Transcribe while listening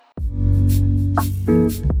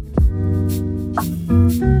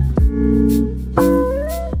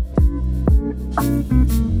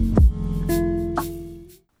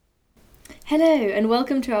Hello and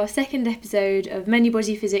welcome to our second episode of Many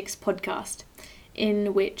Body Physics podcast,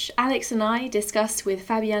 in which Alex and I discuss with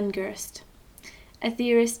Fabian Gerst, a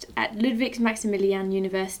theorist at Ludwig Maximilian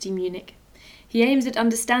University Munich. He aims at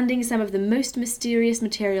understanding some of the most mysterious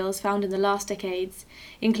materials found in the last decades,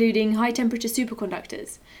 including high-temperature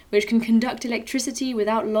superconductors, which can conduct electricity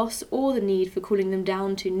without loss or the need for cooling them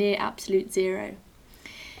down to near absolute zero.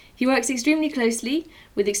 He works extremely closely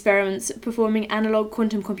with experiments performing analog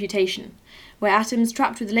quantum computation, where atoms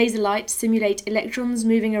trapped with laser light simulate electrons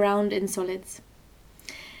moving around in solids.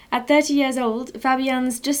 At 30 years old,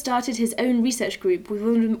 Fabian's just started his own research group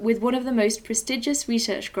with one of the most prestigious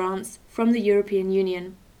research grants from the European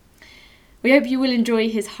Union. We hope you will enjoy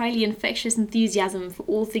his highly infectious enthusiasm for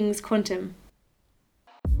all things quantum.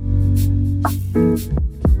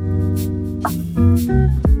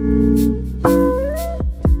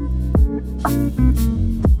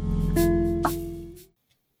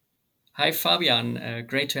 Hi Fabian,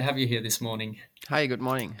 great to have you here this morning. Hi, good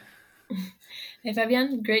morning. Hey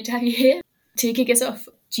Fabian, great to have you here. To kick us off,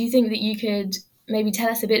 do you think that you could maybe tell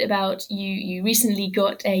us a bit about you recently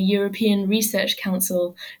got a European Research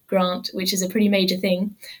Council grant, which is a pretty major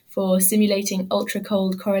thing, for simulating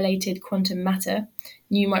ultra-cold correlated quantum matter,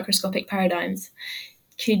 new microscopic paradigms.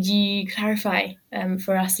 Could you clarify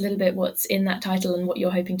for us a little bit what's in that title and what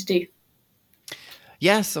you're hoping to do?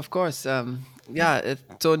 Yes, of course. So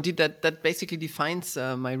indeed that basically defines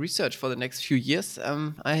my research for the next few years,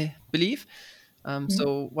 I believe.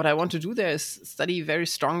 So what I want to do there is study very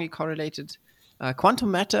strongly correlated quantum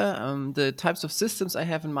matter. The types of systems I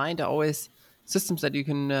have in mind are always systems that you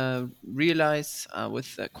can realize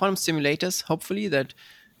with quantum simulators, hopefully. That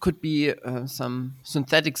could be some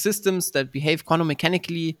synthetic systems that behave quantum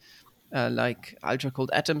mechanically, like ultra-cold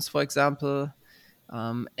atoms, for example.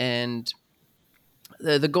 And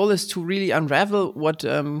the goal is to really unravel what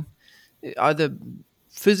are the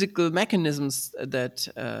physical mechanisms that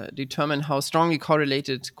determine how strongly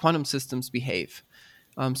correlated quantum systems behave.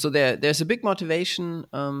 So there's a big motivation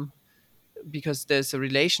because there's a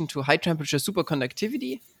relation to high temperature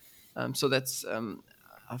superconductivity. So that's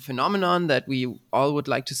a phenomenon that we all would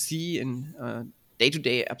like to see in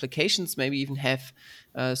day-to-day applications, maybe even have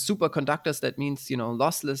superconductors. That means,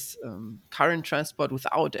 lossless current transport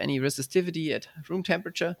without any resistivity at room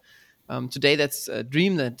temperature. Today, that's a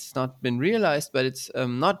dream that's not been realized, but it's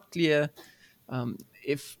not clear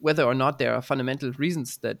if whether or not there are fundamental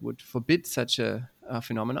reasons that would forbid such a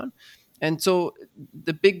phenomenon. And so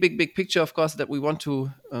the big picture, of course, that we want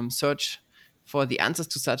to search for the answers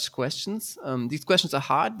to such questions. These questions are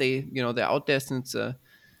hard. They're out there since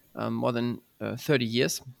more than 30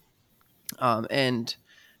 years. And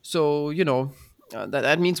so,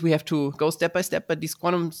 that means we have to go step by step, but these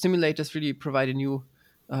quantum simulators really provide a new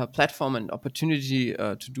platform and opportunity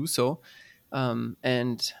to do so.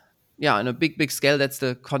 And on a big scale, that's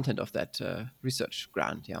the content of that research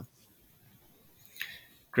grant. Yeah.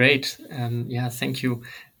 Great. Thank you.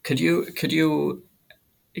 Could you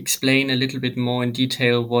explain a little bit more in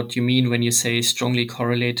detail what you mean when you say strongly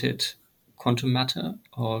correlated quantum matter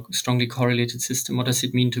or strongly correlated system? What does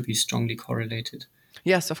it mean to be strongly correlated?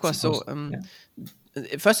 Yes, of course. So,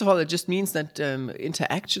 first of all, it just means that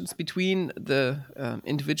interactions between the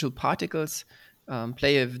individual particles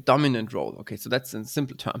play a dominant role. Okay, so that's in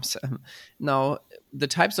simple terms. Now, the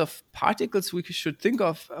types of particles we should think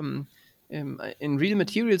of in real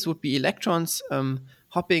materials would be electrons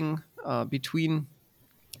hopping between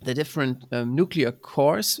the different nuclear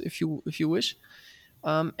cores, if you wish,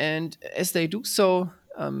 and as they do so,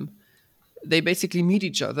 they basically meet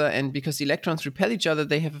each other, and because the electrons repel each other,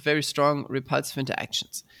 they have very strong repulsive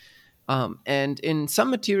interactions. And in some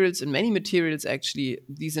materials, in many materials, actually,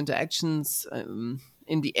 these interactions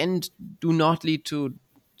in the end do not lead to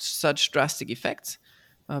such drastic effects.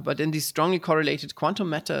 But in these strongly correlated quantum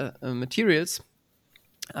matter materials,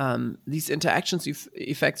 these interactions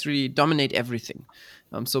effects really dominate everything.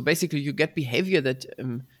 So basically, you get behavior that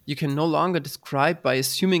you can no longer describe by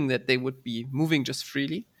assuming that they would be moving just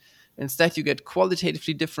freely. Instead, you get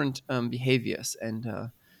qualitatively different behaviors. And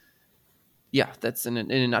that's in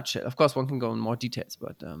a nutshell. Of course, one can go in more details,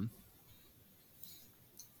 but...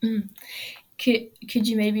 Could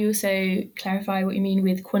you maybe also clarify what you mean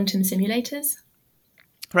with quantum simulators?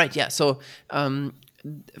 Right, yeah. So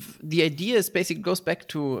the idea is basically goes back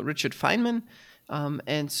to Richard Feynman.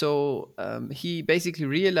 And so he basically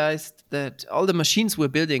realized that all the machines we're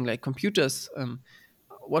building, like computers,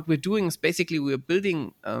 what we're doing is basically we're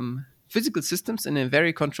building physical systems in a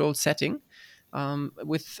very controlled setting.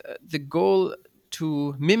 with the goal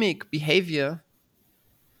to mimic behavior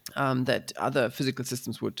that other physical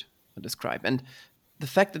systems would describe. And the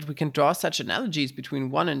fact that we can draw such analogies between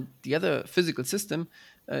one and the other physical system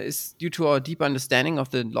is due to our deep understanding of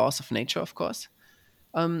the laws of nature, of course.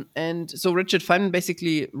 And so Richard Feynman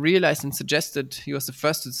basically realized and suggested, he was the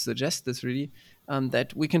first to suggest this really,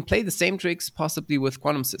 that we can play the same tricks possibly with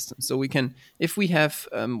quantum systems. So we can, if we have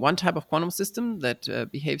one type of quantum system that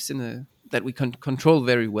behaves that we can control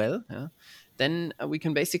very well, then we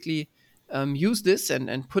can basically use this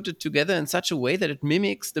and put it together in such a way that it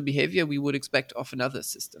mimics the behavior we would expect of another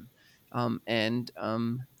system.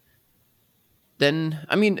 Then,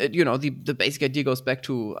 I mean, the basic idea goes back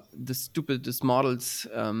to the stupidest models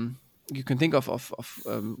you can think of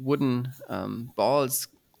wooden balls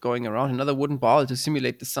going around another wooden ball to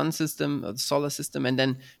simulate the sun system or the solar system. And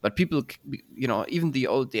then, but people, even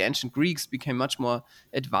the ancient Greeks became much more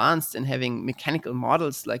advanced in having mechanical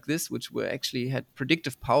models like this, which were actually had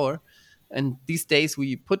predictive power. And these days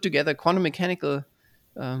we put together quantum mechanical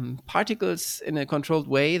particles in a controlled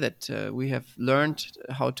way that we have learned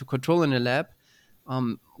how to control in a lab,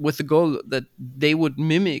 with the goal that they would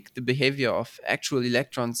mimic the behavior of actual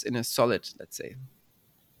electrons in a solid, let's say.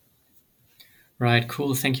 Right,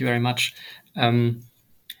 cool. Thank you very much.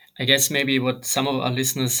 I guess maybe what some of our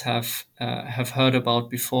listeners have heard about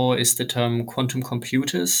before is the term quantum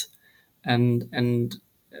computers, and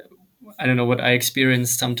I don't know, what I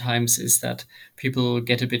experience sometimes is that people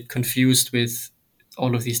get a bit confused with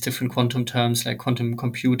all of these different quantum terms like quantum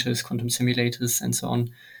computers, quantum simulators, and so on.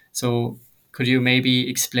 So could you maybe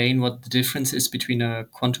explain what the difference is between a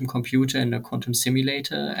quantum computer and a quantum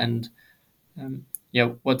simulator, and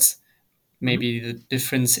what's maybe the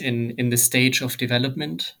difference in the stage of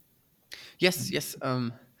development? Yes.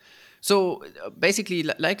 So basically,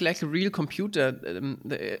 like a real computer,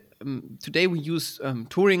 today we use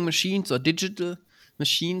Turing machines or digital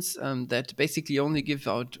machines that basically only give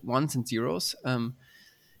out ones and zeros,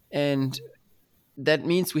 and that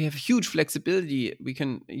means we have huge flexibility. We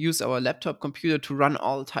can use our laptop computer to run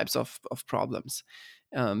all types of problems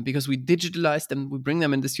because we digitalize them, we bring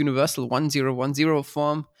them in this universal 1010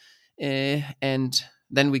 form, and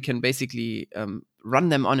then we can basically run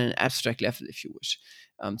them on an abstract level, if you wish.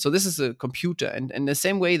 So this is a computer, and in the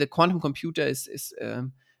same way, the quantum computer is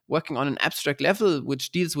working on an abstract level,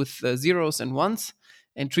 which deals with zeros and ones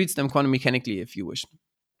and treats them quantum mechanically, if you wish.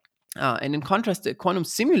 And in contrast, the quantum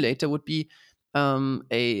simulator would be an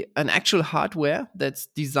actual hardware that's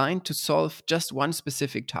designed to solve just one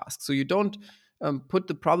specific task. So you don't put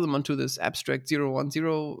the problem onto this abstract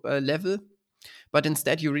 010 level, but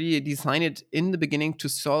instead you really design it in the beginning to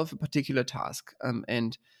solve a particular task.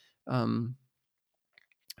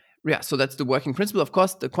 So that's the working principle. Of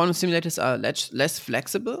course, the quantum simulators are less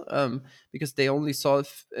flexible because they only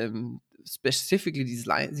solve specifically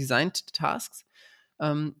designed tasks.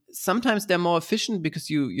 Sometimes they're more efficient because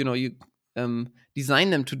you design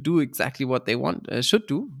them to do exactly what they should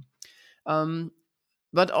do.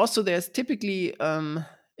 But also there's typically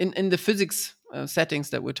in the physics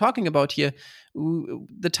settings that we're talking about here,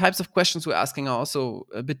 the types of questions we're asking are also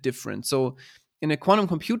a bit different. So in a quantum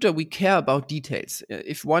computer, we care about details.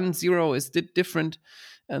 If 10 is different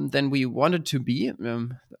than we want it to be, it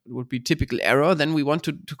would be typical error, then we want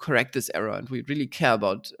to correct this error, and we really care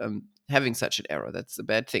about having such an error. That's a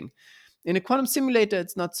bad thing. In a quantum simulator,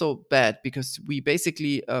 it's not so bad because we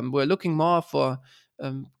basically we're looking more for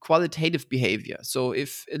qualitative behavior. So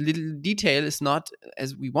if a little detail is not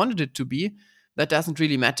as we wanted it to be, that doesn't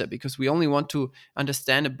really matter because we only want to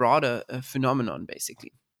understand a broader phenomenon,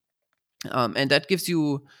 basically. And that gives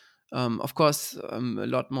you, of course, a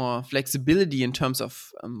lot more flexibility in terms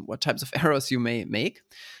of what types of errors you may make.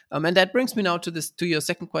 And that brings me now to your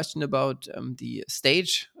second question about the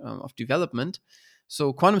stage of development.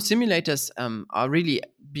 So quantum simulators are really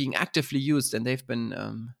being actively used, and they've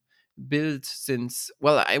been built since,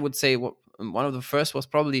 well, I would say one of the first was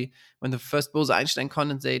probably when the first Bose-Einstein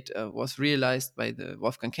condensate was realized by the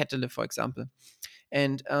Wolfgang Ketterle, for example.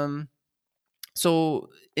 And so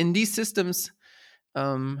in these systems,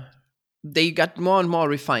 they got more and more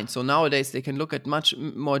refined. So nowadays they can look at much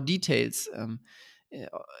more details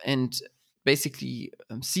and basically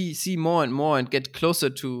see more and more and get closer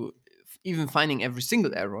to even finding every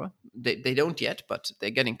single error. They don't yet, but they're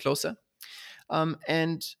getting closer.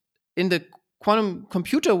 And in the quantum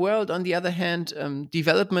computer world, on the other hand,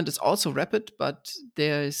 development is also rapid, but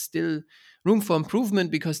there is still room for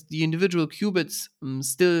improvement because the individual qubits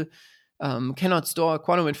still cannot store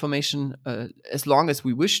quantum information as long as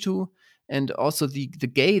we wish to. And also the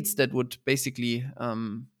gates that would basically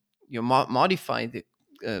modify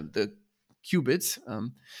the qubits,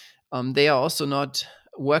 they are also not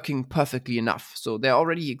working perfectly enough. So they're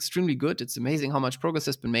already extremely good. It's amazing how much progress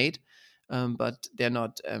has been made, but they're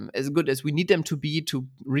not as good as we need them to be to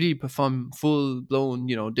really perform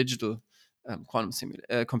full-blown, digital quantum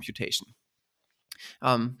computation.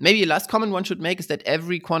 Maybe a last comment one should make is that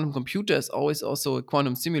every quantum computer is always also a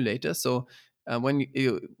quantum simulator. So when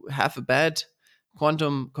you have a bad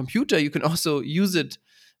quantum computer, you can also use it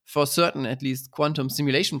for certain, at least, quantum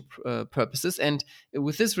simulation purposes. And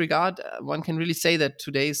with this regard, one can really say that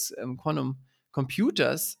today's quantum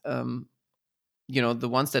computers, the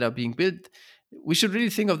ones that are being built, we should really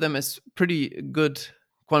think of them as pretty good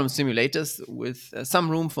quantum simulators with some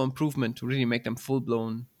room for improvement to really make them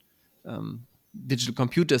full-blown digital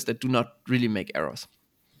computers that do not really make errors.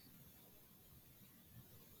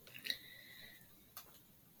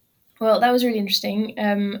 Well, that was really interesting.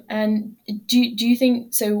 And do you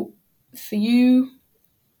think so? For you,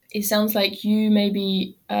 it sounds like you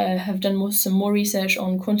maybe have done some more research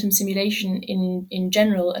on quantum simulation in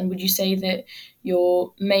general. And would you say that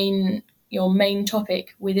your main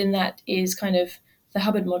topic within that is kind of the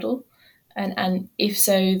Hubbard model? And if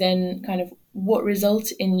so, then kind of what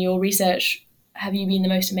result in your research have you been the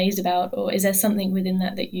most amazed about, or is there something within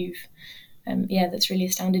that you've that's really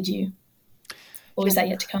astounded you? Or is that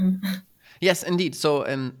yet to come? Yes, indeed. So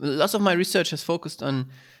lots of my research has focused on,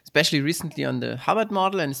 especially recently, on the Hubbard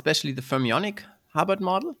model and especially the fermionic Hubbard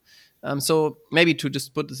model. So maybe to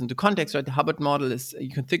just put this into context, right? The Hubbard model is,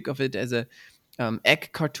 you can think of it as a egg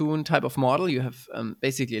cartoon type of model. You have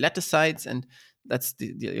basically lattice and that's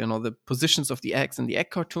the positions of the eggs in the egg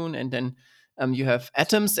cartoon, and then you have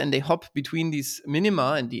atoms, and they hop between these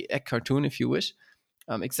minima in the egg cartoon, if you wish.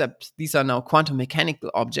 Except these are now quantum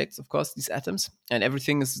mechanical objects, of course, these atoms, and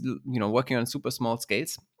everything is working on super small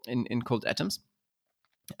scales in cold atoms.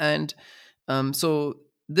 And so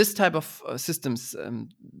this type of systems,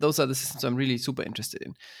 those are the systems I'm really super interested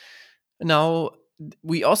in. Now,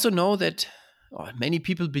 we also know that, or many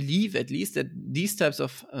people believe at least, that these types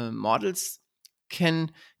of models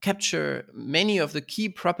can capture many of the key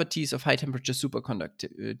properties of high temperature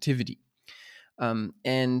superconductivity.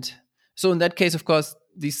 And so in that case, of course,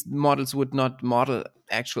 these models would not model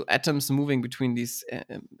actual atoms moving between these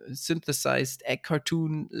synthesized egg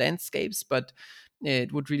cartoon landscapes, but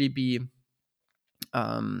it would really be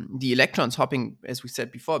the electrons hopping, as we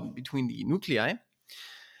said before, between the nuclei.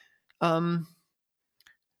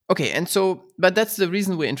 Okay, and so, but that's the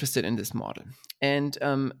reason we're interested in this model. And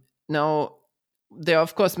now there are,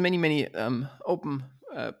 of course, many open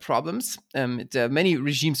problems. There are many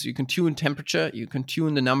regimes. So you can tune temperature, you can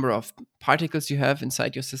tune the number of particles you have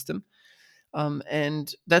inside your system.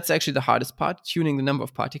 And that's actually the hardest part, tuning the number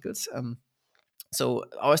of particles. So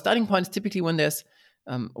our starting point is typically when there's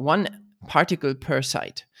one particle per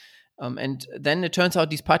site. And then it turns out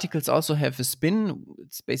these particles also have a spin.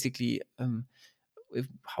 It's basically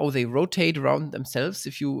how they rotate around themselves,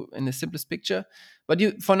 if you, in the simplest picture. But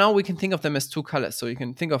for now, we can think of them as two colors. So you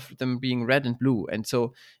can think of them being red and blue. And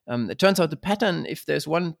so it turns out the pattern, if there's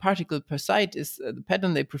one particle per site, is the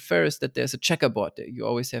pattern they prefer is that there's a checkerboard. You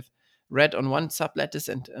always have red on one sublattice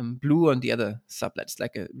and blue on the other sublattice,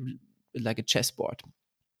 like a chessboard.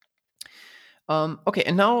 Okay,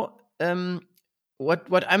 and now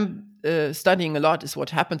what I'm studying a lot is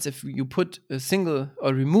what happens if you put a single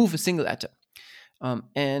or remove a single atom.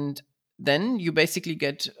 And then you basically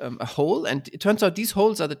get a hole, and it turns out these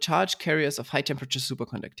holes are the charge carriers of high temperature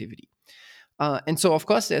superconductivity. And so, of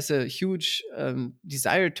course, there's a huge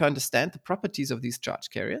desire to understand the properties of these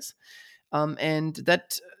charge carriers. And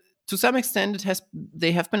that, to some extent,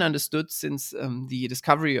 they have been understood since the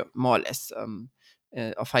discovery, more or less,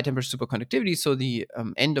 of high temperature superconductivity. So the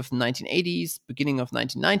end of the 1980s, beginning of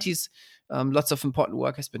 1990s, lots of important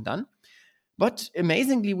work has been done. But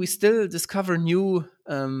amazingly, we still discover new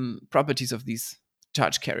properties of these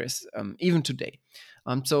charge carriers, even today.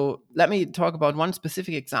 So let me talk about one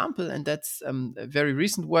specific example, and that's a very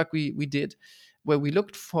recent work we did, where we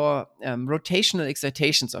looked for rotational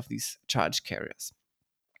excitations of these charge carriers.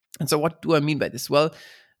 And so what do I mean by this? Well,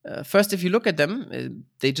 first, if you look at them,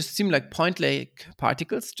 they just seem like point-like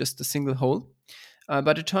particles, just a single hole.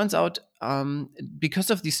 But it turns out,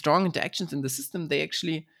 because of these strong interactions in the system, they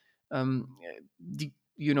actually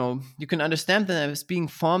you can understand them as being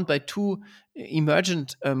formed by two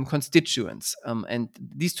emergent constituents, and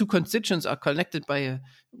these two constituents are connected by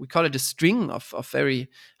we call it a string of very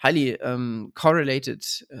highly correlated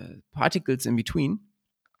particles in between.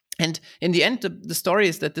 And in the end, the story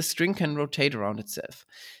is that this string can rotate around itself.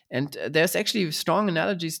 And there's actually strong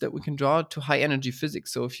analogies that we can draw to high energy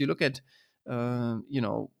physics. So if you look at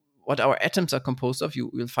what our atoms are composed of. You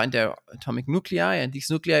will find their atomic nuclei, and these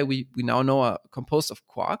nuclei we now know are composed of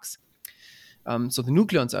quarks. So the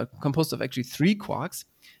nucleons are composed of actually 3 quarks.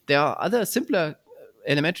 There are other simpler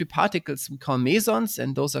elementary particles we call mesons,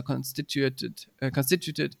 and those are constituted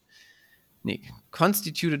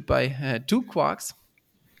by 2 quarks.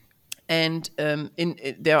 And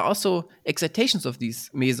there are also excitations of these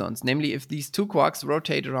mesons, namely if these 2 quarks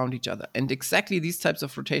rotate around each other. And exactly these types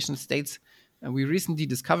of rotational states we recently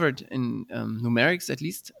discovered in numerics, at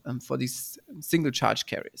least, for these single charge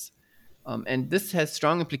carriers. And this has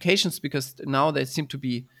strong implications because now there seem to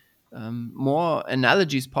be more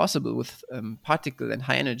analogies possible with particle and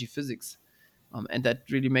high energy physics. And that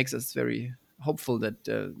really makes us very hopeful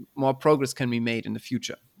that more progress can be made in the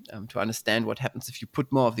future to understand what happens if you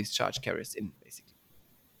put more of these charge carriers in, basically.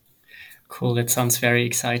 Cool. That sounds very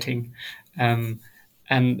exciting.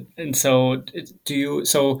 And so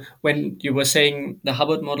so when you were saying the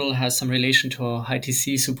Hubbard model has some relation to high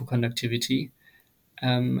TC superconductivity,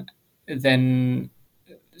 then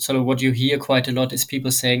sort of what you hear quite a lot is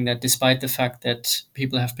people saying that despite the fact that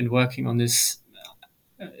people have been working on this,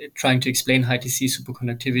 trying to explain high TC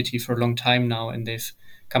superconductivity for a long time now, and they've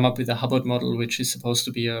come up with a Hubbard model, which is supposed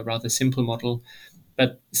to be a rather simple model.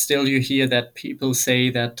 But still you hear that people say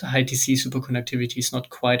that high TC superconductivity is not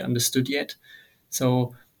quite understood yet.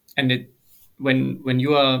 So, and when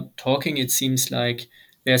you are talking, it seems like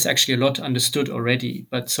there's actually a lot understood already.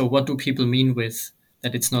 But so what do people mean with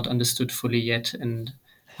that it's not understood fully yet? And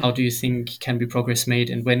how do you think can be progress made?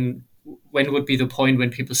 And when would be the point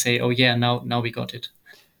when people say, oh yeah, now we got it?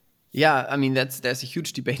 Yeah, I mean, there's a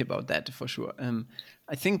huge debate about that for sure.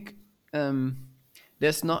 I think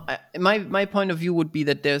there's not. My point of view would be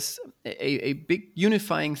that there's a big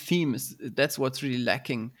unifying theme. That's what's really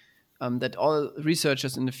lacking. That all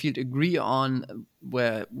researchers in the field agree on,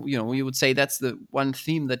 where we would say that's the one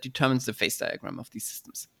theme that determines the phase diagram of these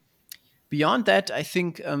systems. Beyond that, I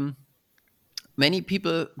think many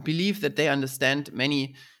people believe that they understand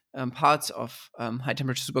many parts of high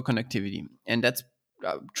temperature superconductivity, and that's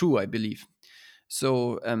true, I believe.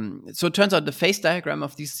 So it turns out the phase diagram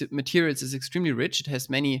of these materials is extremely rich. It has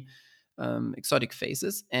many exotic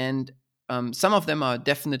phases, and some of them are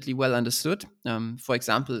definitely well understood. For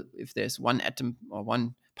example, if there's one atom or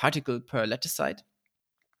one particle per latticide.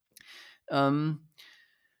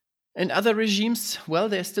 And other regimes, well,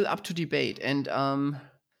 they're still up to debate. And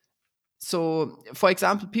so, for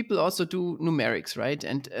example, people also do numerics, right?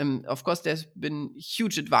 And of course, there's been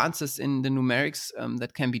huge advances in the numerics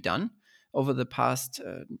that can be done over the past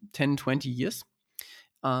 10, 20 years.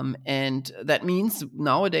 And that means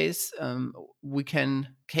nowadays we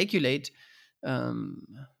can calculate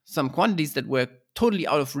some quantities that were totally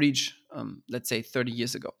out of reach, let's say 30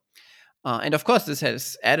 years ago. And of course, this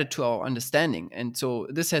has added to our understanding. And so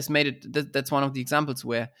this has made it, that's one of the examples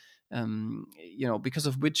where, because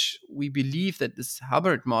of which we believe that this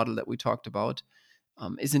Hubbard model that we talked about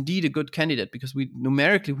is indeed a good candidate, because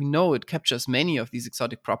numerically we know it captures many of these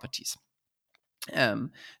exotic properties.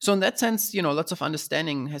 So in that sense, lots of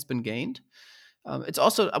understanding has been gained. It's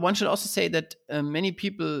also, one should also say that many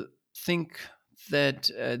people think that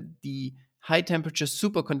the high temperature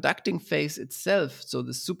superconducting phase itself, so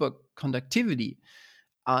the superconductivity,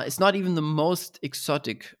 is not even the most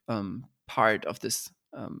exotic part of this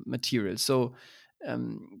material. So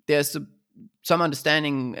there's some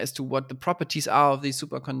understanding as to what the properties are of these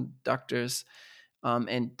superconductors.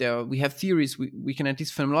 And we have theories we can at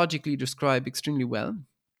least phenomenologically describe extremely well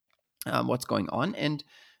what's going on. And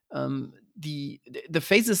the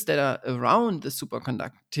phases that are around the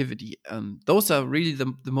superconductivity, those are really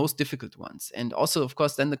the most difficult ones. And also, of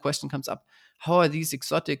course, then the question comes up, how are these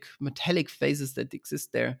exotic metallic phases that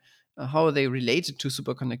exist there, how are they related to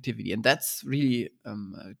superconductivity? And that's really a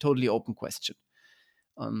totally open question.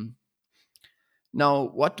 Now,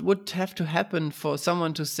 what would have to happen for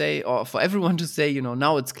someone to say, or for everyone to say,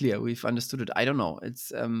 now it's clear, we've understood it? I don't know.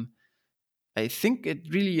 It's I think a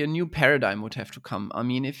new paradigm would have to come. I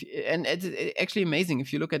mean, and it's actually amazing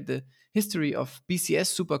if you look at the history of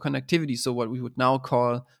BCS superconductivity, so what we would now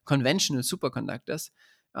call conventional superconductors.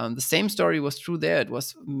 The same story was true there. It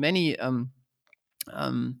was many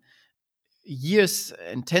years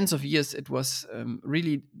and tens of years. It was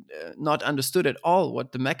really not understood at all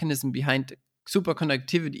what the mechanism behind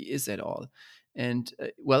superconductivity is at all. And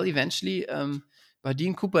eventually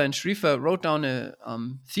Bardeen, Cooper, and Schrieffer wrote down a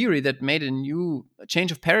theory that made a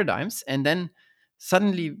change of paradigms, and then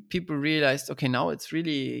suddenly people realized, okay, now it's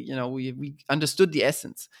really, we understood the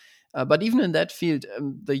essence. But even in that field,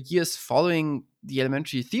 the years following the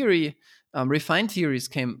elementary theory, refined theories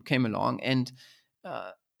came along, and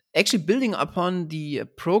actually building upon the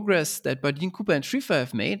progress that Bardeen, Cooper, and Schrieffer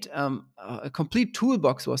have made, a complete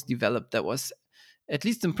toolbox was developed that was, at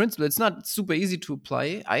least in principle, it's not super easy to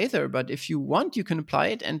apply either, but if you want, you can apply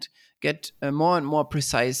it and get more and more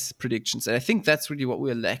precise predictions. And I think that's really what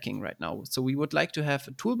we're lacking right now. So we would like to have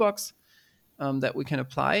a toolbox that we can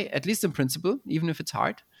apply, at least in principle, even if it's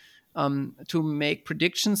hard, to make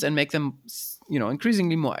predictions and make them,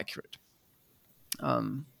 increasingly more accurate.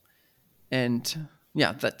 And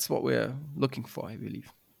yeah, that's what we're looking for, I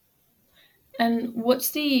believe. And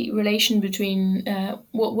what's the relation between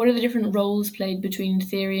what are the different roles played between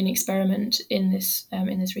theory and experiment in this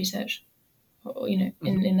research? Or, in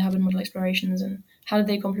the Hubbard model explorations, and how do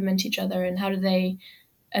they complement each other, and how do they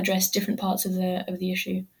address different parts of the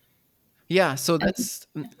issue? Yeah, so that's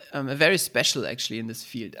a very special actually in this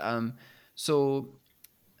field. So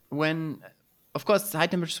when, of course, high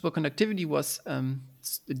temperature superconductivity was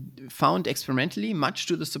found experimentally, much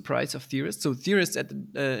to the surprise of theorists. So theorists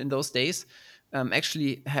in those days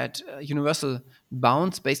actually had universal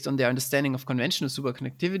bounds based on their understanding of conventional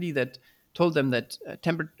superconductivity that told them that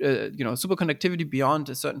superconductivity beyond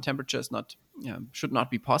a certain temperature is not should not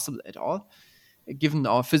be possible at all, given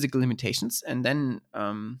our physical limitations. And then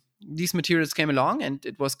these materials came along, and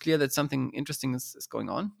it was clear that something interesting is going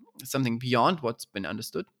on, something beyond what's been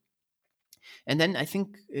understood. And then I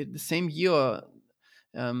think the same year,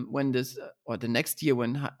 when the next year,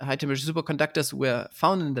 when high temperature superconductors were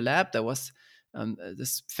found in the lab, there was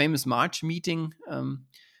this famous March meeting.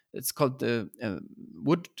 It's called the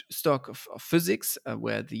Woodstock of physics,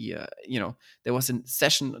 where there was a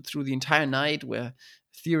session through the entire night where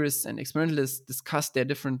theorists and experimentalists discussed their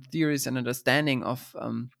different theories and understanding of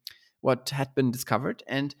what had been discovered.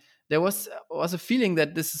 And there was a feeling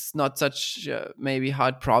that this is not such maybe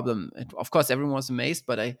hard problem. Of course, everyone was amazed,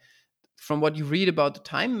 but from what you read about the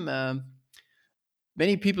time,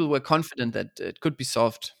 many people were confident that it could be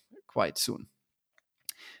solved quite soon.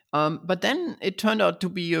 But then it turned out to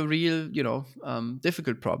be a real,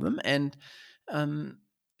 difficult problem, and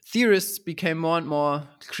theorists became more and more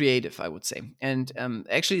creative, I would say. And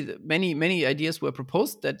actually, many ideas were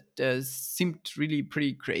proposed that seemed really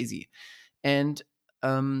pretty crazy. And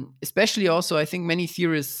especially also, I think many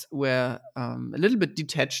theorists were a little bit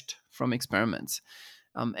detached from experiments.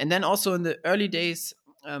 And then also in the early days,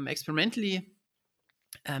 experimentally,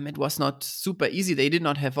 it was not super easy. They did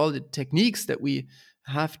not have all the techniques that we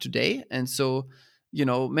have today. And so,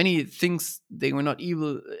 many things they were not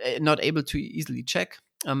able to easily check.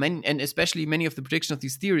 And especially many of the predictions of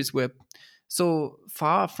these theories were so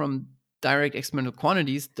far from direct experimental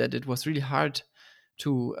quantities that it was really hard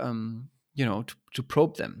to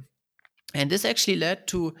probe them. And this actually led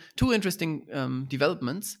to two interesting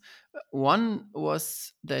developments. One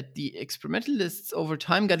was that the experimentalists over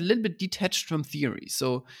time got a little bit detached from theory.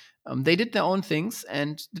 So they did their own things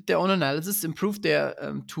and did their own analysis, improved their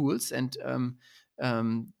tools and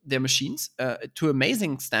their machines to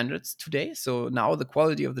amazing standards today. So now the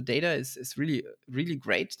quality of the data is really, really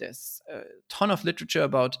great. There's a ton of literature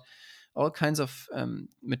about all kinds of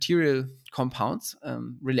material compounds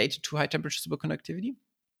related to high temperature superconductivity,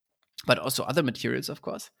 but also other materials, of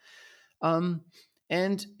course.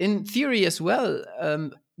 And in theory as well,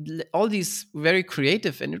 all these very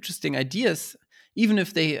creative and interesting ideas, even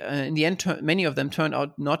if they, in the end, many of them turned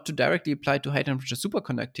out not to directly apply to high temperature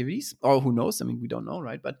superconductivities, or who knows? I mean, we don't know,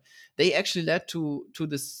 right? But they actually led to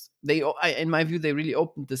this. In my view, they really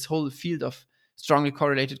opened this whole field of strongly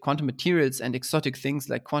correlated quantum materials and exotic things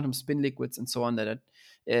like quantum spin liquids and so on that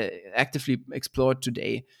are actively explored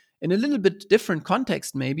today. In a little bit different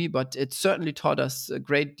context, maybe, but it certainly taught us a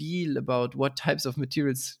great deal about what types of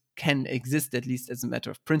materials can exist, at least as a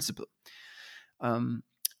matter of principle.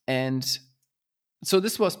 And so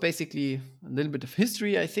this was basically a little bit of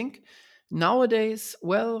history, I think. Nowadays,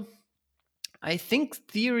 well, I think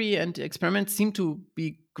theory and experiments seem to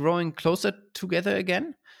be growing closer together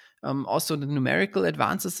again. Also, the numerical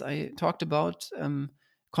advances I talked about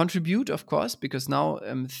contribute, of course, because now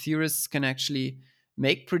theorists can actually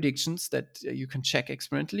make predictions that you can check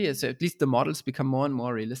experimentally, as at least the models become more and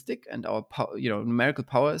more realistic, and our numerical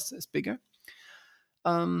power is bigger.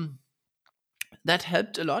 That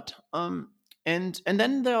helped a lot. And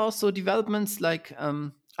then there are also developments like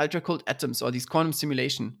ultra cold atoms or these quantum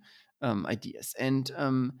simulation ideas. And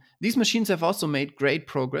these machines have also made great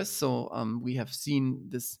progress. So we have seen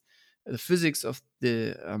the physics of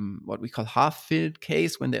the what we call half-filled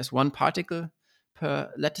case, when there's one particle per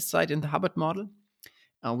lattice site in the Hubbard model.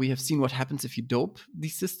 We have seen what happens if you dope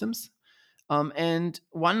these systems. And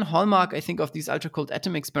one hallmark, I think, of these ultra cold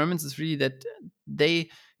atom experiments is really that they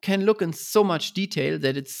can look in so much detail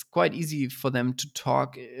that it's quite easy for them to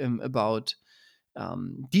talk about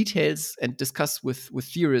details and discuss with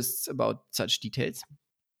theorists about such details.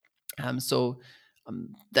 So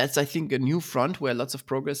that's, I think, a new front where lots of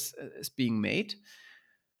progress is being made.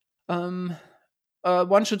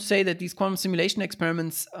 One should say that these quantum simulation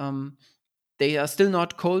experiments, they are still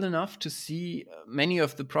not cold enough to see many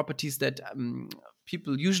of the properties that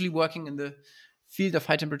people usually working in the field of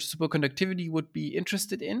high temperature superconductivity would be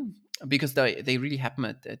interested in, because they really happen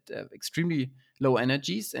at extremely low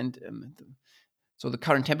energies, and so the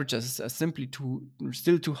current temperatures are simply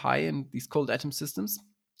still too high in these cold atom systems,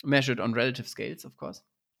 measured on relative scales, of course.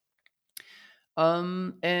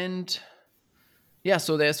 And yeah,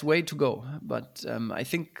 so there's way to go, but I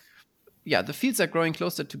think, yeah, the fields are growing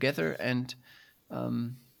closer together, and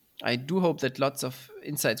I do hope that lots of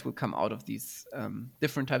insights will come out of these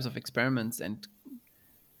different types of experiments, and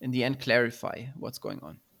in the end clarify what's going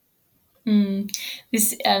on.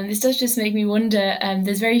 This does just make me wonder.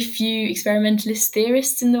 There's very few experimentalist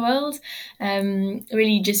theorists in the world.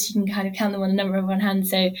 Really, just you can kind of count them on a number of one hand.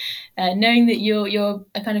 So, knowing that you're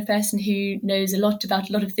a kind of person who knows a lot about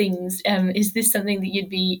a lot of things, is this something that you'd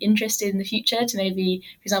be interested in the future to maybe,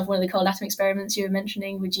 for example, one of the cold atom experiments you were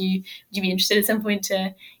mentioning? Would you be interested at some point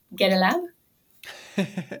to get a lab?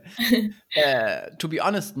 To be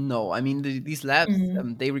honest, no. I mean, these labs,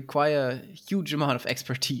 they require a huge amount of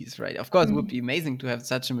expertise, right? Of course, it would be amazing to have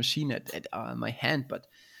such a machine at my hand, but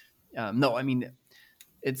no, I mean,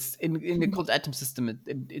 it's in the cold atom system,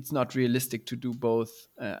 it's not realistic to do both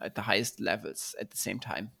at the highest levels at the same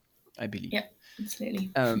time, I believe. Yeah,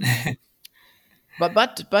 absolutely.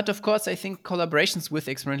 But of course, I think collaborations with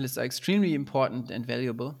experimentalists are extremely important and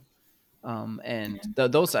valuable. And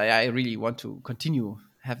those I really want to continue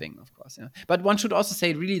having, of course. Yeah. But one should also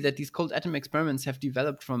say really that these cold atom experiments have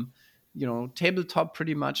developed from, tabletop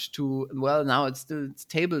pretty much to, well, now it's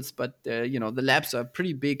tables, but the labs are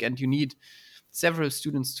pretty big and you need several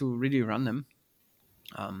students to really run them.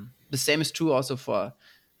 The same is true also for,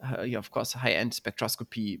 of course, high-end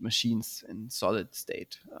spectroscopy machines in solid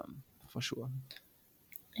state, for sure.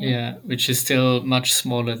 Yeah, which is still much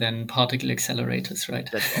smaller than particle accelerators, right?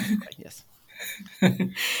 That's also right, yes.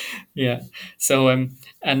 Yeah. So and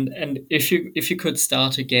if you could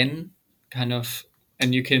start again, kind of,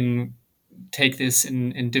 and you can take this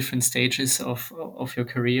in different stages of your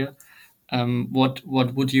career, what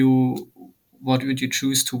would you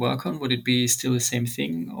choose to work on? Would it be still the same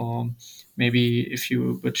thing, or maybe if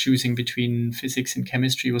you were choosing between physics and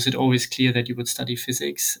chemistry, was it always clear that you would study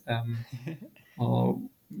physics, or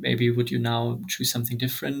maybe would you now choose something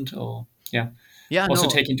different? Or also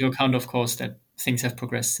take into account, of course, that things have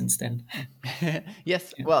progressed since then.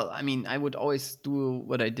 Yes. Yeah. Well, I mean, I would always do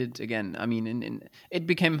what I did again. I mean, it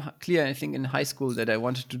became clear, I think, in high school that I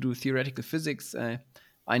wanted to do theoretical physics. I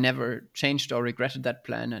never changed or regretted that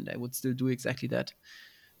plan, and I would still do exactly that.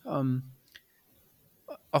 Of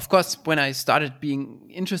course, when I started being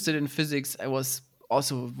interested in physics, I was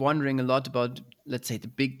also wondering a lot about, let's say, the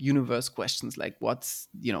big universe questions, like what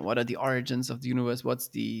are the origins of the universe? What's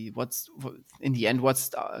in the end, what's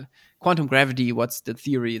quantum gravity? What's the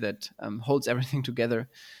theory that holds everything together?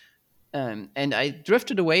 And I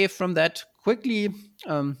drifted away from that quickly.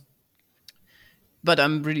 But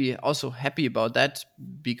I'm really also happy about that,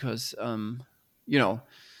 because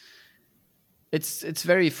it's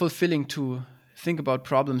very fulfilling to think about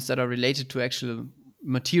problems that are related to actual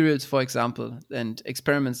materials, for example, and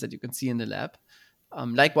experiments that you can see in the lab.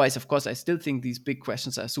 Likewise, of course, I still think these big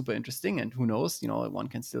questions are super interesting, and who knows, one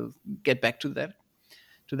can still get back to them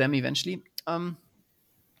eventually.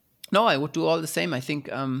 No, I would do all the same. I think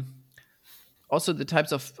also the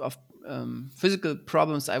types of physical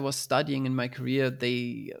problems I was studying in my career,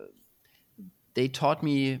 they taught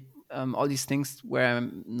me all these things where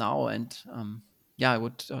I'm now, and I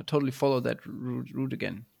would totally follow that route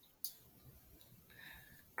again.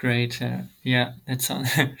 Great. Yeah, that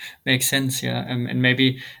sounds makes sense. Yeah, and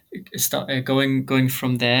maybe start going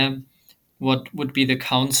from there. What would be the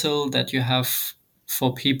counsel that you have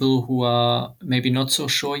for people who are maybe not so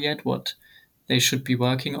sure yet what they should be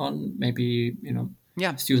working on? Maybe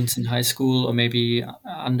students in high school, or maybe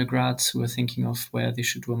undergrads who are thinking of where they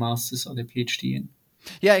should do a master's or their PhD in.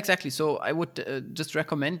 Yeah, exactly. So I would just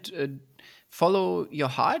recommend follow your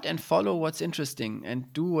heart and follow what's interesting,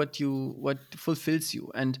 and do what fulfills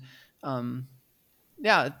you. And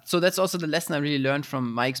so that's also the lesson I really learned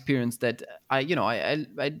from my experience, that I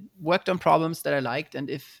worked on problems that I liked, and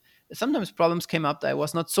if sometimes problems came up that I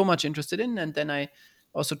was not so much interested in, and then I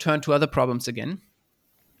also turned to other problems again.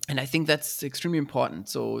 And I think that's extremely important.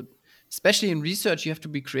 So especially in research, you have to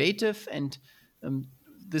be creative, and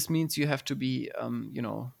this means you have to be,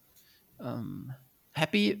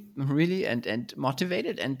 happy, really, and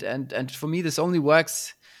motivated. And for me, this only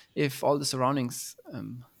works if all the surroundings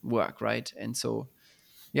work, right? And so,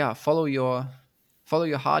 yeah, follow your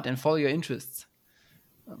heart and follow your interests.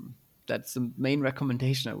 That's the main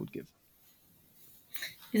recommendation I would give.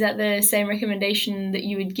 Is that the same recommendation that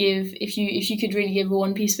you would give if you could really give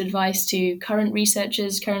one piece of advice to current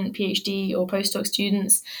researchers, current PhD or postdoc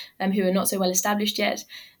students who are not so well established yet?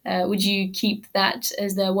 Would you keep that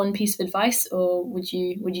as the one piece of advice, or would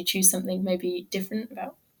you choose something maybe different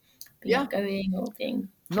about being Yeah. outgoing or being?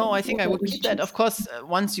 No, I think I would you keep that. choose? Of course,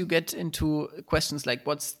 once you get into questions like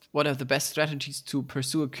what are the best strategies to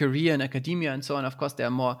pursue a career in academia and so on, of course, there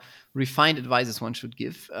are more refined advices one should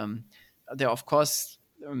give. There, of course,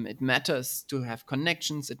 it matters to have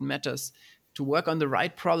connections. It matters to work on the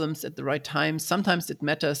right problems at the right time. Sometimes it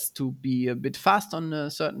matters to be a bit fast on a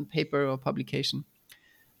certain paper or publication.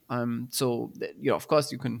 Of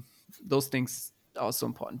course, you can. Those things are also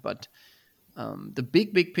important, but the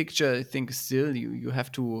big picture, I think, is still you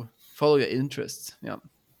have to follow your interests. Yeah.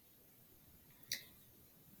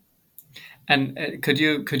 And could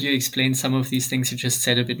you explain some of these things you just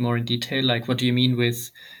said a bit more in detail? Like, what do you mean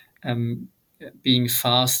with um, being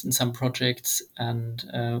fast in some projects and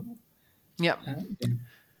Yeah.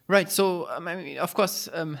 Right. So, I mean, of course,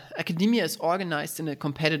 academia is organized in a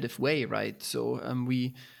competitive way, right? So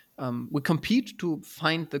we compete to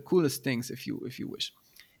find the coolest things, if you wish,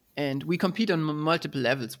 and we compete on multiple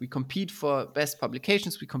levels. We compete for best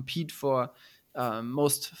publications. We compete for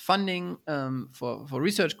most funding for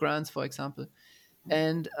research grants, for example,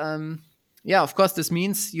 and of course, this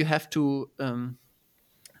means you have to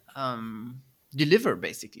deliver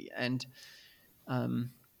basically, and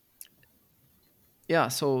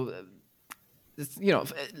so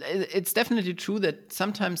it's definitely true that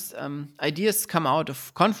sometimes ideas come out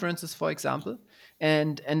of conferences, for example,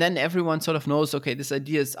 and then everyone sort of knows, okay, this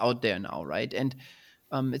idea is out there now, right? And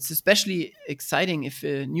it's especially exciting if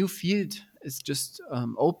a new field is just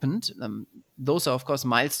opened. Those are, of course,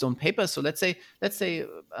 milestone papers. So let's say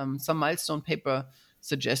some milestone paper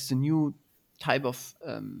suggests a new type of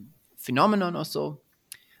phenomenon or so.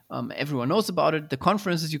 Everyone knows about it. The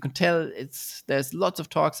conferences, you can tell, there's lots of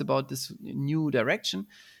talks about this new direction,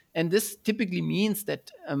 and this typically means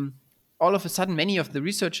that all of a sudden, many of the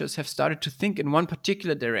researchers have started to think in one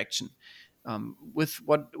particular direction, with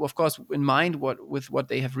what, of course, in mind with what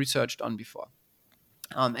they have researched on before.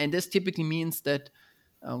 And this typically means that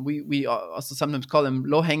we also sometimes call them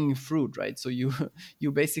low-hanging fruit, right? So you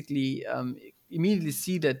basically immediately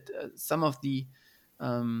see that some of the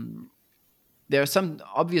there are some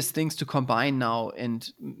obvious things to combine now and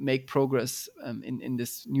make progress in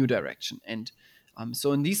this new direction. And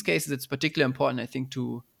so in these cases, it's particularly important, I think,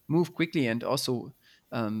 to move quickly and also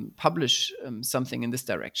publish something in this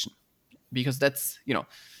direction. Because that's,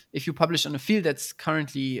 if you publish on a field that's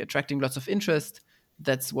currently attracting lots of interest,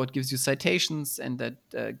 that's what gives you citations, and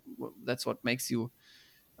that's what makes you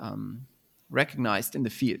recognized in the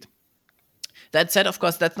field. That said, of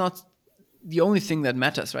course, that's not the only thing that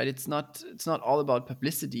matters, right? It's not all about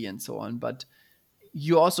publicity and so on, but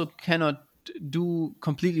you also cannot do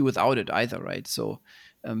completely without it either, right? So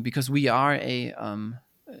because we are a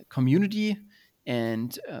community,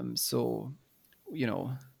 and so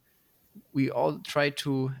we all try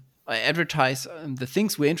to advertise the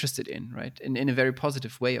things we're interested in, right? In a very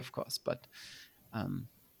positive way, of course, but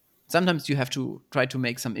sometimes you have to try to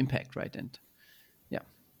make some impact, right? And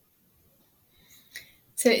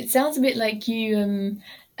so it sounds a bit like you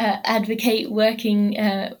advocate working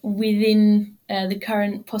within the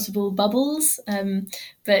current possible bubbles,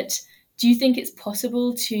 but do you think it's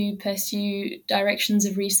possible to pursue directions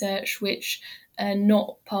of research which are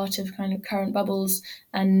not part of kind of current bubbles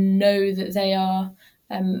and know that they are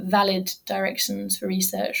valid directions for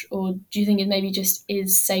research? Or do you think it maybe just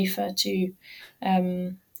is safer to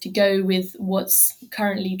go with what's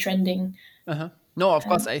currently trending? No, of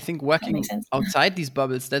course, I think working makes sense. outside these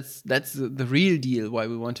bubbles, that's the real deal why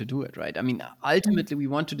we want to do it, right? I mean, ultimately, we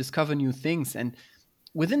want to discover new things. And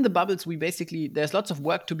within the bubbles, there's lots of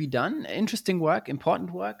work to be done, interesting work,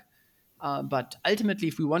 important work. But ultimately,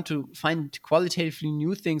 if we want to find qualitatively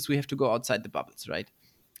new things, we have to go outside the bubbles, right?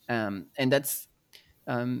 And that's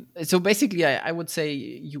so basically, I would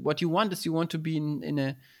say what you want is you want to be in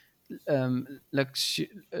a in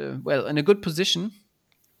a good position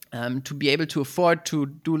to be able to afford to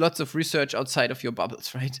do lots of research outside of your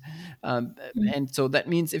bubbles, right? And so that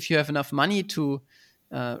means if you have enough money to,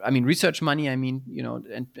 research money, and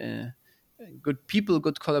good people,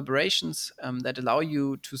 good collaborations that allow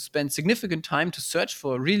you to spend significant time to search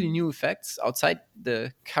for really new effects outside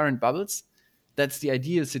the current bubbles. That's the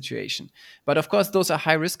ideal situation. But of course, those are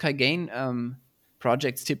high risk, high gain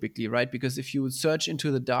projects typically, right? Because if you search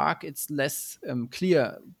into the dark, it's less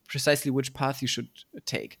clear precisely which path you should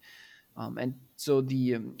take. And so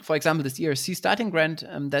for example, this ERC starting grant,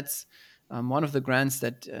 that's one of the grants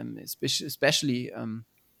that especially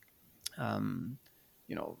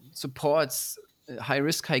supports high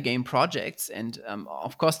risk, high gain projects. And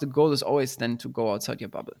of course, the goal is always then to go outside your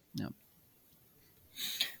bubble. Yeah.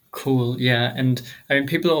 Cool. Yeah. And I mean,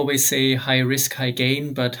 people always say high risk, high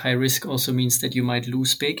gain, but high risk also means that you might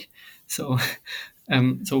lose big. So,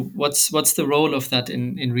 so what's the role of that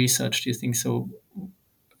in research? Do you think so?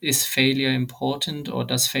 Is failure important, or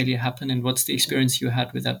does failure happen? And what's the experience you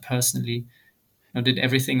had with that personally? Did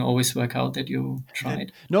everything always work out that you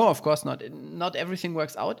tried? No, of course not. Not everything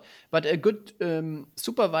works out, but a good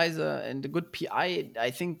supervisor and a good PI, I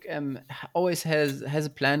think, always has a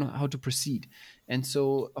plan how to proceed. And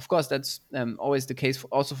so, of course, that's always the case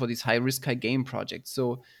also for these high risk, high gain projects.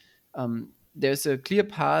 So there's a clear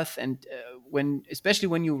path, and especially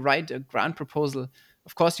when you write a grant proposal,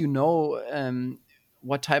 of course,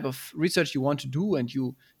 what type of research you want to do, and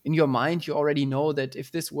in your mind you already know that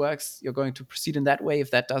if this works, you're going to proceed in that way. If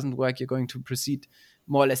that doesn't work, you're going to proceed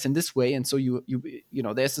more or less in this way. And so you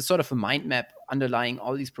there's a sort of a mind map underlying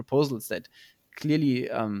all these proposals that clearly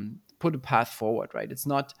put a path forward, right? It's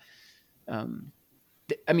not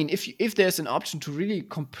if there's an option to really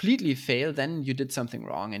completely fail, then you did something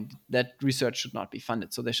wrong, and that research should not be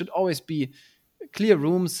funded. So there should always be clear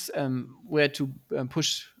rooms where to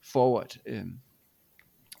push forward.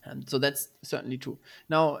 And so that's certainly true.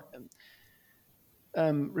 Now,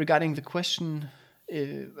 regarding the question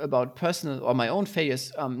about personal or my own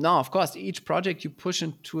failures, now, of course, each project you push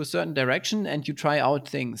into a certain direction and you try out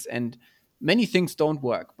things, and many things don't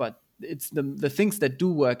work, but it's the things that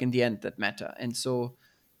do work in the end that matter. And so,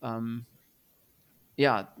 of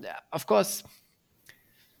course,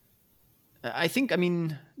 I think,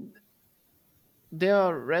 there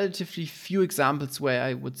are relatively few examples where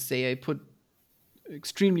I would say I put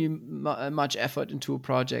extremely much effort into a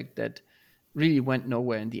project that really went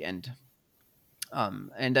nowhere in the end.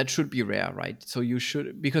 And that should be rare, right? So you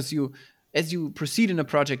should, because as you proceed in a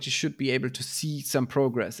project, you should be able to see some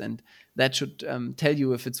progress, and that should tell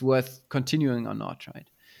you if it's worth continuing or not, right?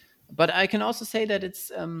 But I can also say that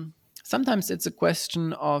it's sometimes it's a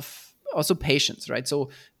question of also patience, right? So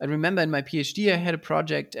I remember in my PhD, I had a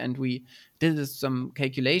project and we did some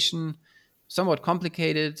calculation, somewhat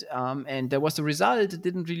complicated, and there was a result. It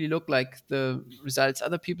didn't really look like the results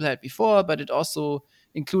other people had before, but it also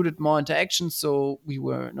included more interactions, so we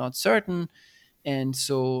were not certain. And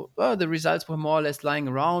so the results were more or less lying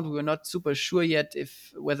around. We were not super sure yet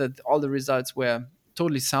whether all the results were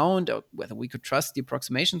totally sound or whether we could trust the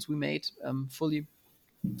approximations we made fully.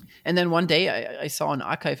 And then one day I saw in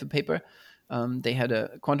arXiv a paper. They had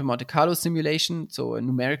a quantum Monte Carlo simulation, so a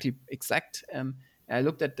numerically exact. I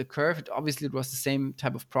looked at the curve. It was the same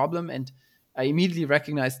type of problem, and I immediately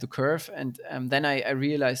recognized the curve. And then I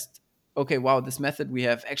realized, okay, wow, this method we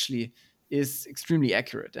have actually is extremely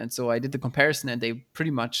accurate. And so I did the comparison, and they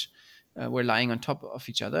pretty much were lying on top of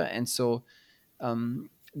each other. And so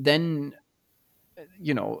then,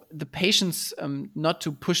 the patience not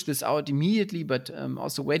to push this out immediately, but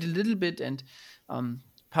also wait a little bit and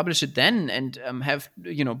publish it then, and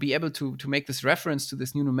be able to make this reference to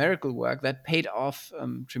this new numerical work, that paid off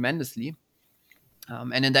tremendously.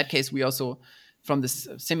 And in that case, we also, from this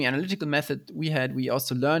semi-analytical method we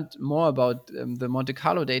also learned more about the Monte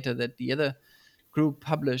Carlo data that the other group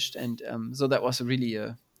published, and so that was really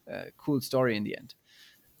a cool story in the end.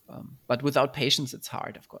 But without patience, it's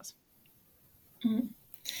hard, of course. Mm-hmm.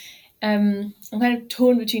 I'm kind of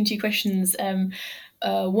torn between two questions.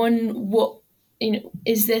 One,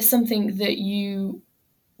 is there something that you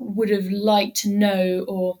would have liked to know,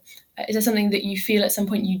 or is there something that you feel at some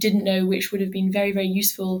point you didn't know, which would have been very, very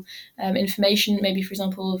useful information, maybe, for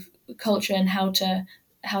example, of culture and how to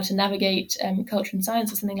navigate culture and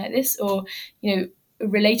science, or something like this, or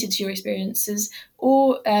related to your experiences,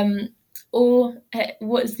 or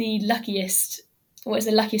what is the luckiest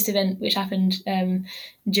event which happened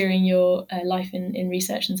during your life in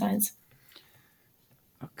research and science?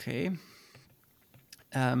 Okay.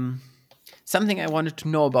 Something I wanted to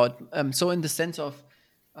know about. So in the sense of,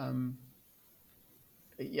 I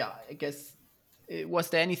guess, was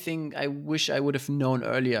there anything I wish I would have known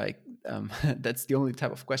earlier? That's the only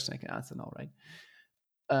type of question I can answer now, right?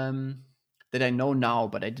 That I know now,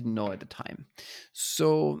 but I didn't know at the time.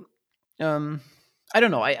 So I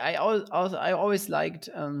don't know. I always liked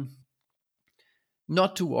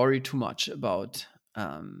not to worry too much about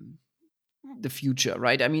the future,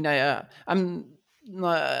 right? I mean, I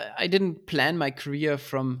didn't plan my career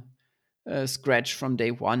from scratch from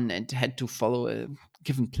day one and had to follow a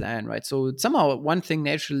given plan, right? So somehow one thing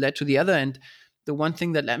naturally led to the other, and the one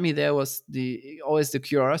thing that led me there was always the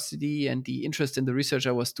curiosity and the interest in the research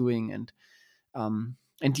I was doing, and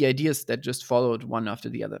the ideas that just followed one after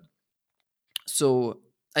the other. So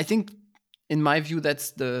I think, in my view,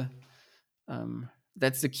 that's the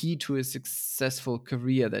key to a successful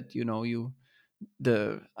career. That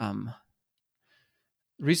the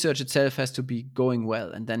research itself has to be going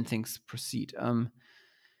well, and then things proceed.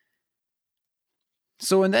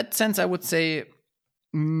 So in that sense, I would say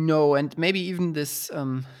no, and maybe even this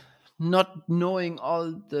not knowing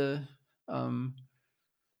all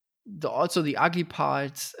also the ugly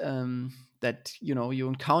parts that you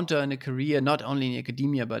encounter in a career, not only in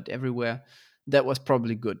academia but everywhere. That was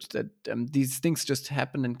probably good. That these things just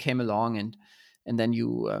happened and came along, and then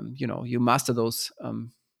you master those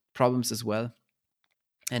problems as well,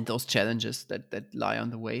 and those challenges that lie on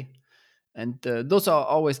the way. And those are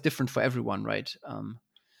always different for everyone, right?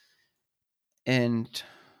 And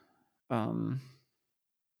of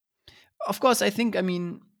course, I think, I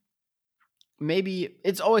mean, maybe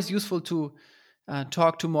it's always useful to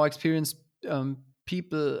talk to more experienced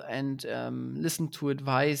people and listen to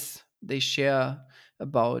advice they share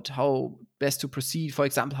about how best to proceed. For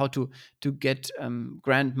example, how to get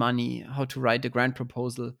grant money, how to write a grant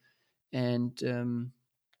proposal, and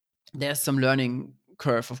there's some learning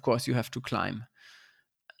curve, of course, you have to climb.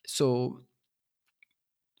 So,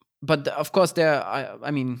 but of course, I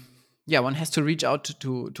mean, yeah, one has to reach out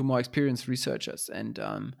to more experienced researchers, and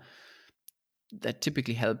that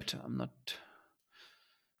typically helped.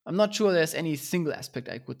 I'm not sure there's any single aspect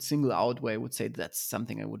I could single out where I would say that's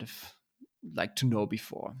something I would have liked to know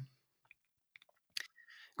before.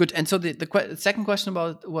 Good. And so the second question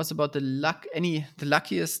was about the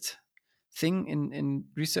luckiest thing in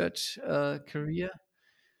research career.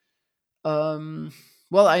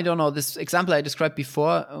 Well, I don't know. This example I described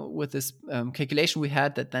before with this calculation we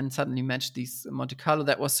had that then suddenly matched these Monte Carlo,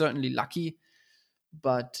 that was certainly lucky.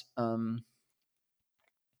 But in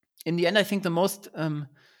the end, I think the most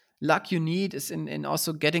luck you need is in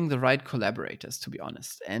also getting the right collaborators, to be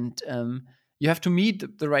honest. And you have to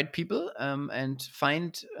meet the right people and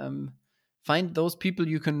find those people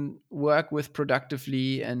you can work with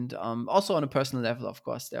productively, and also on a personal level. Of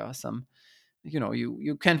course, there are some,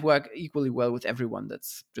 you can't work equally well with everyone.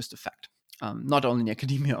 That's just a fact. Not only in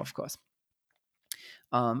academia, of course.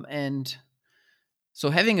 And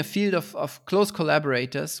so having a field of close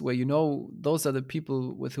collaborators where those are the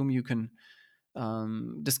people with whom you can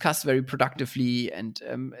discuss very productively and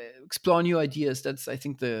explore new ideas, that's, I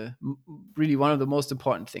think, really one of the most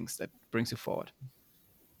important things that brings you forward.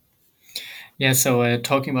 Yeah, so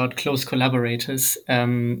talking about close collaborators,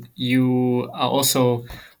 you are also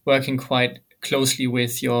working quite closely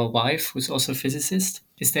with your wife, who's also a physicist.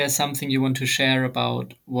 Is there something you want to share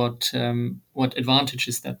about what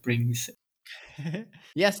advantages that brings?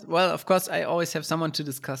 Yes, well, of course, I always have someone to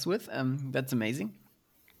discuss with. That's amazing.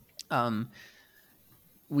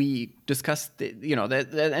 We discussed,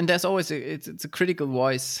 and there's always it's a critical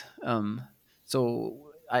voice.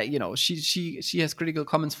 So she has critical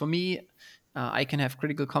comments for me. I can have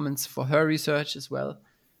critical comments for her research as well.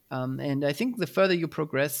 And I think the further you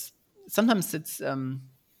progress, sometimes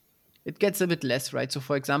it gets a bit less, right? So,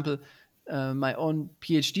 for example, my own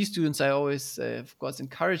PhD students, I always, of course,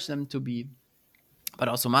 encourage them to be, but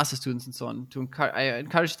also master students and so on. I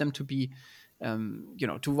encourage them to be,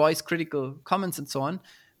 to voice critical comments and so on.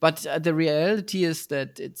 But the reality is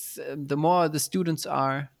that it's the more the students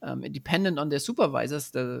are dependent on their supervisors,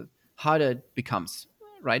 the harder it becomes,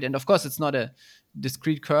 right? And of course, it's not a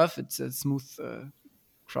discrete curve; it's a smooth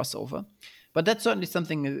crossover. But that's certainly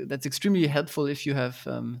something that's extremely helpful if you have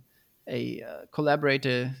a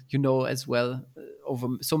collaborator as well over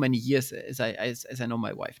so many years as I know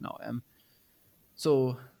my wife now.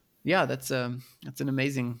 So yeah, that's an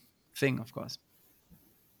amazing thing, of course.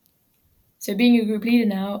 So being a group leader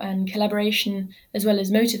now, and collaboration as well as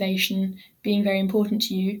motivation being very important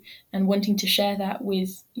to you, and wanting to share that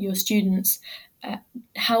with your students,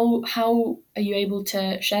 how are you able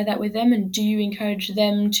to share that with them? And do you encourage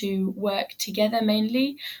them to work together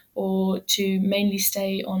mainly, or to mainly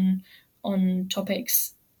stay on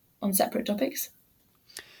separate topics?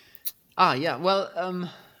 Yeah. Well,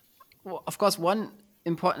 of course, one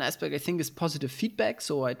important aspect I think is positive feedback.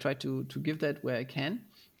 So I try to give that where I can.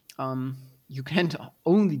 You can't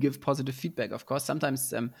only give positive feedback, of course.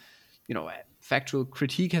 Sometimes, factual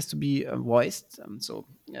critique has to be voiced. So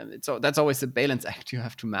that's always a balance act you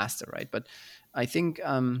have to master, right? But I think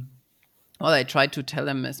well, I try to tell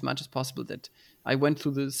them as much as possible that I went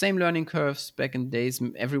through the same learning curves back in the days.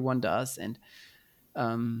 Everyone does, and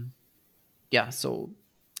yeah. So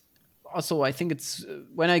also, I think it's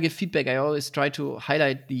when I give feedback, I always try to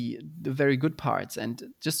highlight the very good parts,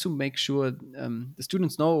 and just to make sure the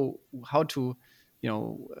students know how to,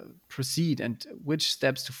 proceed and which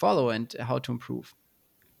steps to follow and how to improve.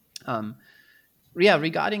 Yeah,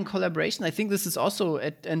 regarding collaboration, I think this is also,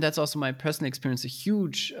 and that's also my personal experience, a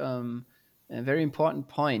huge, a very important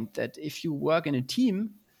point that if you work in a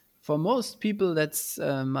team, for most people, that's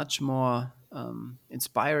much more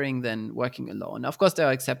inspiring than working alone. Of course, there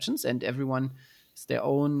are exceptions, and everyone has their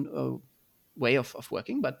own way of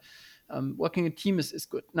working, but working a team is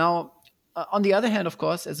good. Now, on the other hand, of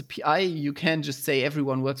course, as a PI, you can't just say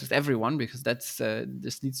everyone works with everyone because this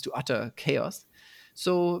leads to utter chaos.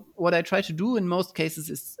 So what I try to do in most cases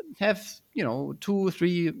is have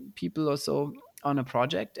 2-3 people or so on a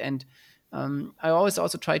project, and I always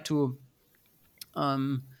also try to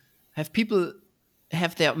have people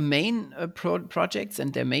have their main projects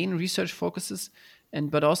and their main research focuses,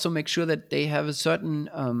 but also make sure that they have a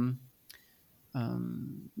certain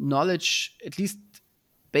knowledge, at least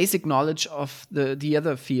basic knowledge of the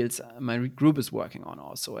other fields my group is working on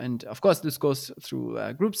also. And of course, this goes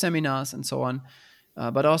through group seminars and so on,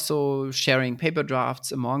 but also sharing paper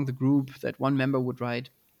drafts among the group that one member would write.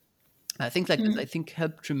 Things like this, I think,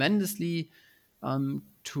 help tremendously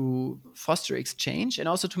to foster exchange, and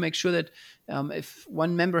also to make sure that if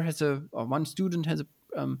one member or one student has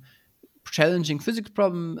a challenging physics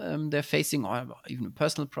problem they're facing, or even a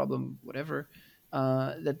personal problem, whatever,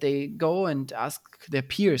 that they go and ask their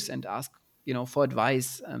peers and ask for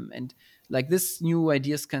advice, and like this, new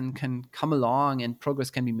ideas can come along and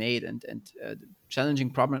progress can be made, and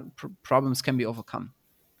challenging problems can be overcome.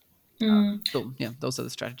 So yeah, those are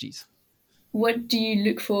the strategies. What do you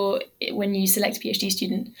look for when you select a PhD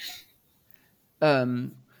student?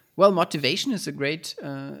 Well, motivation is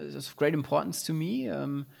is of great importance to me.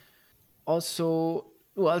 Also,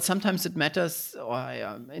 well, sometimes it matters, or I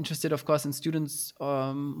am interested, of course, in students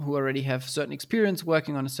who already have certain experience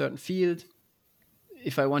working on a certain field.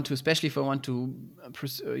 Especially if I want to,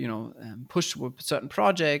 push a certain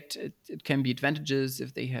project, it can be advantageous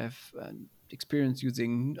if they have experience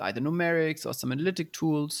using either numerics or some analytic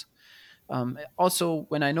tools. Also,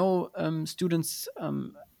 when I know students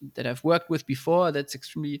that I've worked with before, that's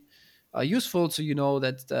extremely useful. So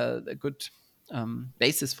that's a good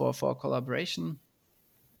basis for collaboration.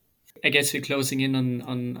 I guess we're closing in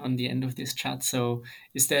on the end of this chat. So,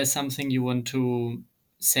 is there something you want to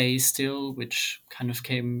say still, which kind of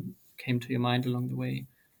came to your mind along the way,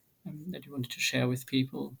 that you wanted to share with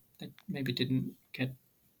people that maybe didn't get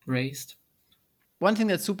raised? One thing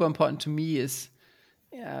that's super important to me is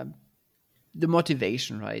the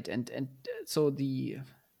motivation, right? And so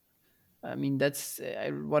that's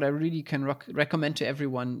what I really can recommend to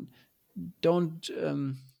everyone. Don't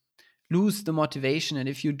lose the motivation, and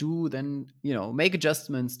if you do, then make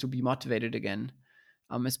adjustments to be motivated again.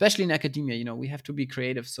 Especially in academia, we have to be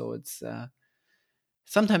creative. So it's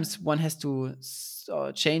sometimes one has to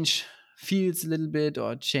change fields a little bit,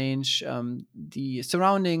 or change the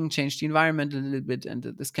surrounding, change the environment a little bit, and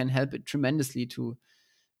this can help it tremendously to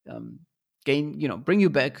bring you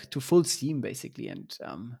back to full steam, basically, and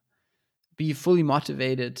be fully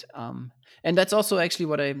motivated. And that's also actually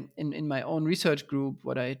what I, in my own research group,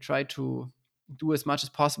 what I try to do as much as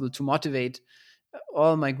possible to motivate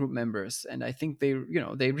all my group members. And I think they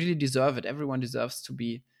really deserve it. Everyone deserves to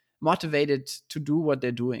be motivated to do what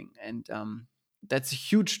they're doing. And that's a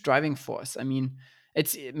huge driving force. I mean,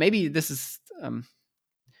 maybe this is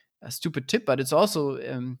a stupid tip, but it's also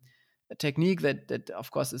a technique that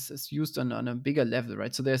of course is used on a bigger level,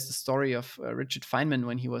 right? So there's the story of Richard Feynman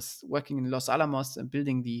when he was working in Los Alamos and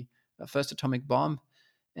building the first atomic bomb.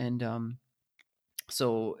 And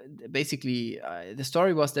so basically the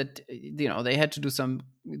story was that they had to do some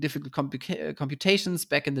difficult computations.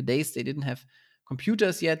 Back in the days they didn't have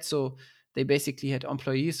computers yet, so they basically had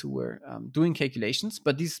employees who were doing calculations,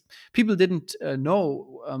 but these people didn't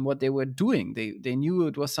know what they were doing. They knew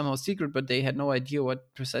it was somehow secret, but they had no idea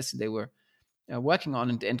what precisely they were working on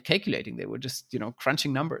and calculating. They were just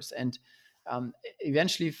crunching numbers, and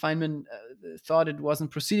eventually Feynman thought it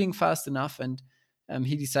wasn't proceeding fast enough, and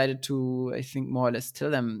he decided to, I think, more or less tell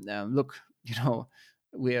them, look,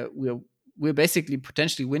 we're basically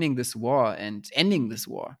potentially winning this war and ending this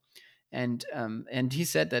war. And he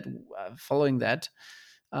said that following that,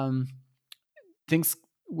 things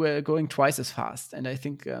were going twice as fast. And I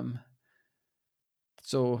think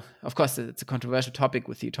So, of course, it's a controversial topic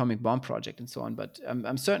with the atomic bomb project and so on. But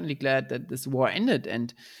I'm certainly glad that this war ended.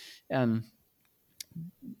 And,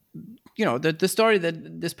 the story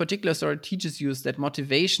that this particular story teaches you is that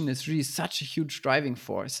motivation is really such a huge driving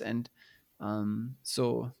force. And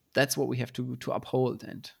so that's what we have to uphold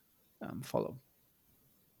and follow.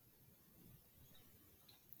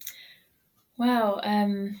 Wow,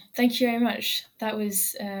 thank you very much. That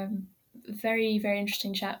was a very, very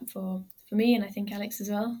interesting chat for me, and I think Alex as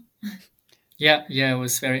well. Yeah, it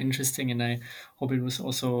was very interesting, and I hope it was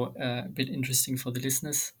also a bit interesting for the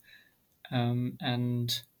listeners.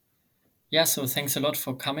 And yeah, so thanks a lot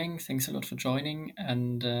for coming. Thanks a lot for joining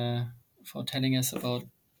and for telling us about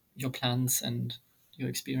your plans and your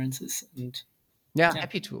experiences. And yeah,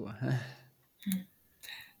 happy to.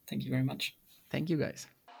 Thank you very much. Thank you, guys.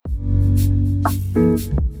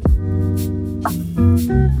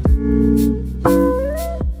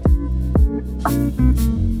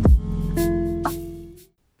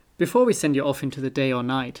 Before we send you off into the day or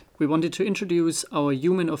night, we wanted to introduce our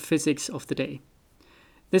Human of Physics of the day.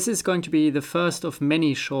 This is going to be the first of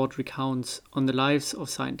many short recounts on the lives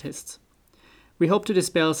of scientists. We hope to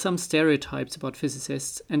dispel some stereotypes about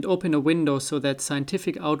physicists and open a window so that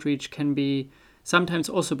scientific outreach can be sometimes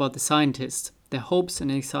also about the scientists, their hopes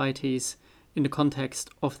and anxieties in the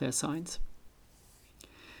context of their science.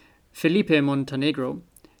 Felipe Montenegro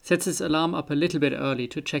sets his alarm up a little bit early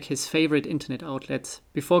to check his favorite internet outlets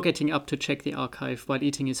before getting up to check the archive while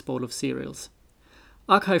eating his bowl of cereals.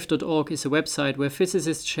 Archive.org is a website where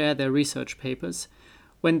physicists share their research papers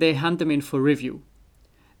when they hand them in for review.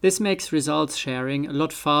 This makes results sharing a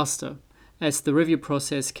lot faster, as the review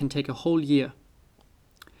process can take a whole year.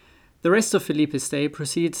 The rest of Felipe's day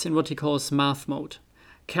proceeds in what he calls math mode,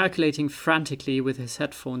 calculating frantically with his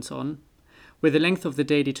headphones on, with the length of the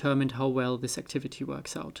day determined how well this activity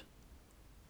works out.